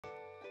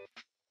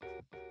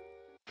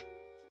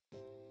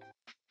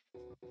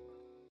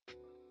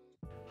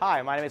Hi,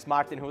 my name is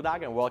Martin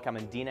Hudak and welcome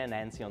to Dina and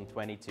Nancy on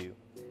 22.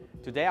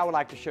 Today I would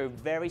like to show you a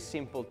very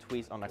simple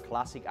twist on a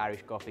classic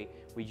Irish coffee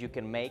which you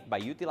can make by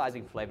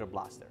utilizing Flavour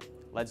Blaster.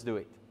 Let's do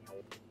it.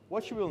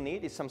 What you will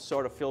need is some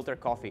sort of filter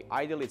coffee.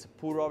 Ideally it's a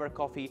pour-over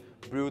coffee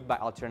brewed by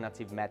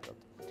alternative method.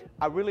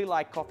 I really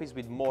like coffees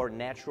with more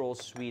natural,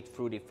 sweet,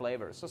 fruity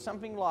flavors, so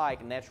something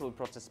like naturally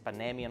processed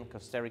Panamanian,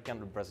 Costa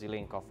Rican or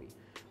Brazilian coffee.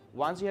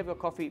 Once you have your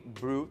coffee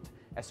brewed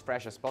as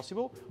fresh as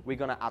possible, we're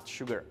gonna add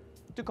sugar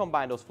to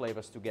combine those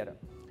flavors together.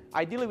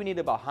 Ideally, we need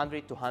about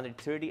 100 to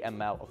 130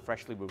 ml of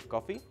freshly brewed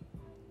coffee,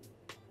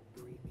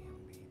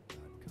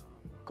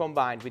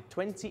 combined with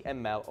 20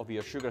 ml of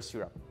your sugar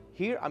syrup.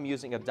 Here, I'm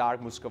using a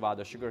dark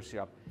Muscovado sugar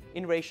syrup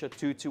in ratio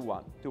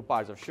 2:1, 2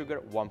 parts of sugar,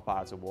 1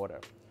 part of water.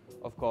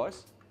 Of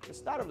course, the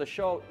start of the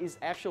show is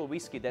actual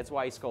whiskey, that's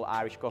why it's called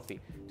Irish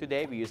coffee.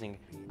 Today, we're using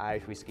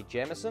Irish whiskey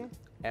Jameson,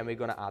 and we're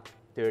gonna add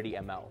 30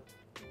 ml.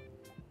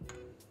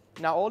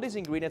 Now, all these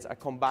ingredients are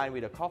combined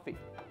with the coffee.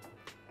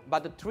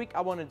 But the trick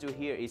I want to do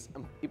here is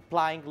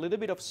applying a little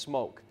bit of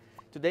smoke.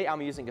 Today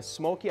I'm using a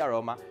smoky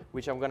aroma,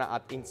 which I'm going to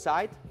add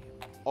inside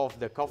of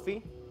the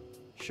coffee,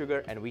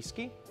 sugar and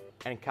whiskey,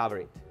 and cover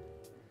it.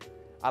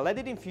 I let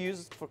it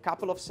infuse for a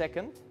couple of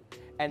seconds,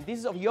 and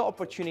this is your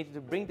opportunity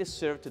to bring this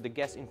serve to the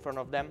guests in front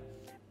of them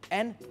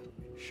and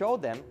show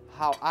them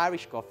how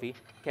Irish coffee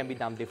can be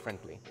done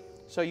differently.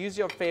 So use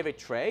your favorite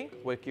tray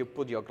where you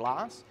put your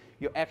glass,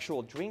 your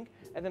actual drink,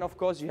 and then of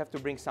course you have to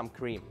bring some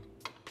cream.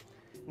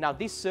 Now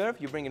this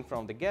serve you bring in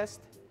front of the guest,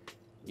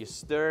 you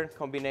stir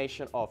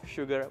combination of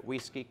sugar,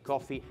 whiskey,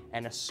 coffee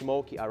and a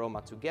smoky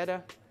aroma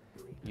together.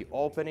 You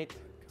open it,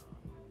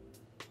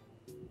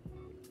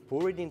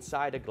 pour it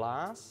inside a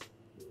glass,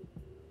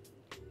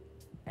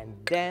 and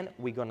then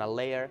we're gonna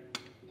layer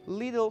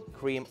little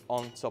cream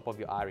on top of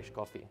your Irish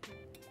coffee.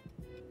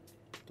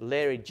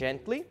 Layer it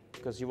gently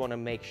because you want to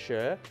make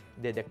sure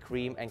that the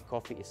cream and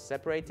coffee is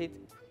separated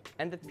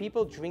and that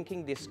people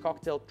drinking this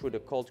cocktail through the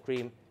cold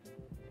cream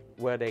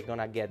where they're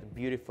gonna get a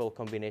beautiful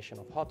combination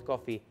of hot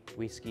coffee,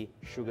 whiskey,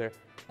 sugar,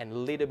 and a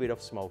little bit of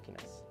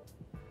smokiness.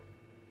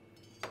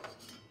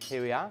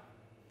 Here we are.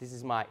 This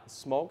is my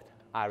smoked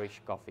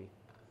Irish coffee.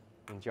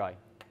 Enjoy.